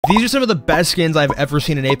These are some of the best skins I've ever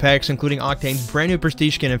seen in Apex, including Octane's brand new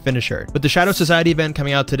Prestige skin and finisher. With the Shadow Society event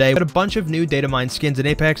coming out today, we got a bunch of new data mine skins in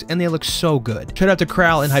Apex, and they look so good. Shout out to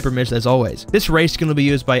Kral and Hypermist as always. This Wraith skin will be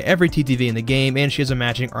used by every TTV in the game, and she has a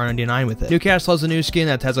matching R99 with it. Newcastle has a new skin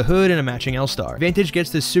that has a hood and a matching L-star. Vantage gets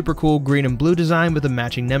this super cool green and blue design with a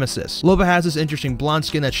matching Nemesis. Loba has this interesting blonde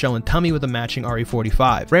skin that's showing tummy with a matching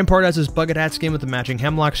RE45. Rampart has this bucket hat skin with a matching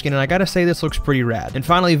Hemlock skin, and I gotta say this looks pretty rad. And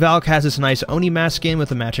finally, Valk has this nice Oni mask skin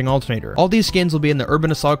with a matching alternator. All these skins will be in the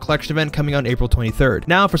Urban Assault Collection event coming on April 23rd.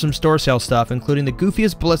 Now for some store sale stuff, including the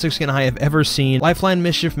goofiest Ballistic skin I have ever seen. Lifeline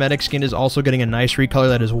Mischief Medic skin is also getting a nice recolor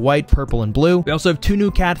that is white, purple, and blue. We also have two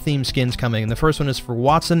new cat theme skins coming, and the first one is for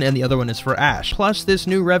Wattson and the other one is for Ash. Plus this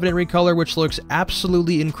new Revenant recolor which looks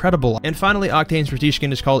absolutely incredible. And finally, Octane's Prestige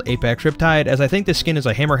skin is called Apex Riptide, as I think this skin is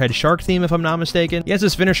a Hammerhead Shark theme if I'm not mistaken. He has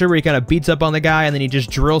this finisher where he kind of beats up on the guy and then he just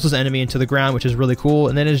drills his enemy into the ground, which is really cool.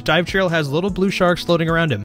 And then his Divetrail has little blue sharks floating around